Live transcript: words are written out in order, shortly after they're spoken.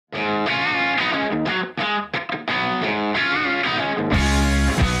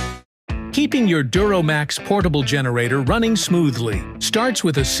Keeping your DuroMax portable generator running smoothly starts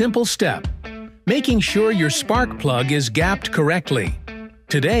with a simple step: making sure your spark plug is gapped correctly.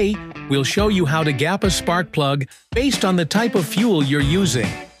 Today, we'll show you how to gap a spark plug based on the type of fuel you're using.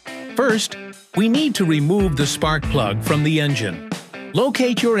 First, we need to remove the spark plug from the engine.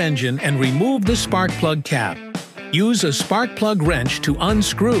 Locate your engine and remove the spark plug cap. Use a spark plug wrench to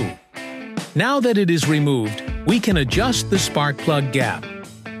unscrew. Now that it is removed, we can adjust the spark plug gap.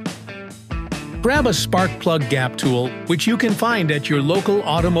 Grab a spark plug gap tool, which you can find at your local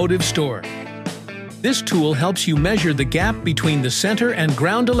automotive store. This tool helps you measure the gap between the center and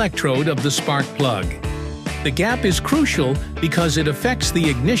ground electrode of the spark plug. The gap is crucial because it affects the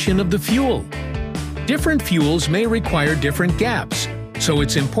ignition of the fuel. Different fuels may require different gaps, so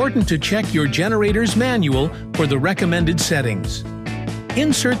it's important to check your generator's manual for the recommended settings.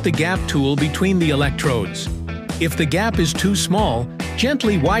 Insert the gap tool between the electrodes. If the gap is too small,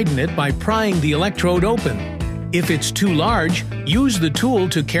 gently widen it by prying the electrode open. If it's too large, use the tool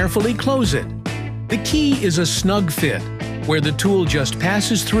to carefully close it. The key is a snug fit, where the tool just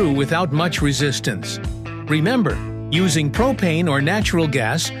passes through without much resistance. Remember, using propane or natural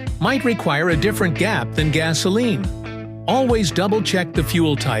gas might require a different gap than gasoline. Always double-check the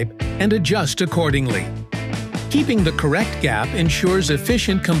fuel type and adjust accordingly. Keeping the correct gap ensures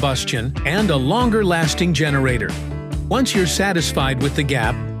efficient combustion and a longer-lasting generator. Once you're satisfied with the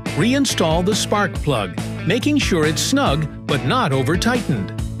gap, reinstall the spark plug, making sure it's snug but not over-tightened.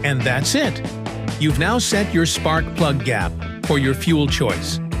 And that's it! You've now set your spark plug gap for your fuel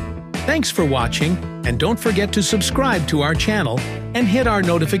choice. Thanks for watching, and don't forget to subscribe to our channel and hit our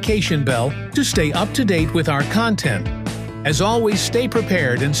notification bell to stay up to date with our content. As always, stay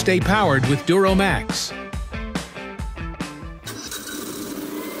prepared and stay powered with DuroMax.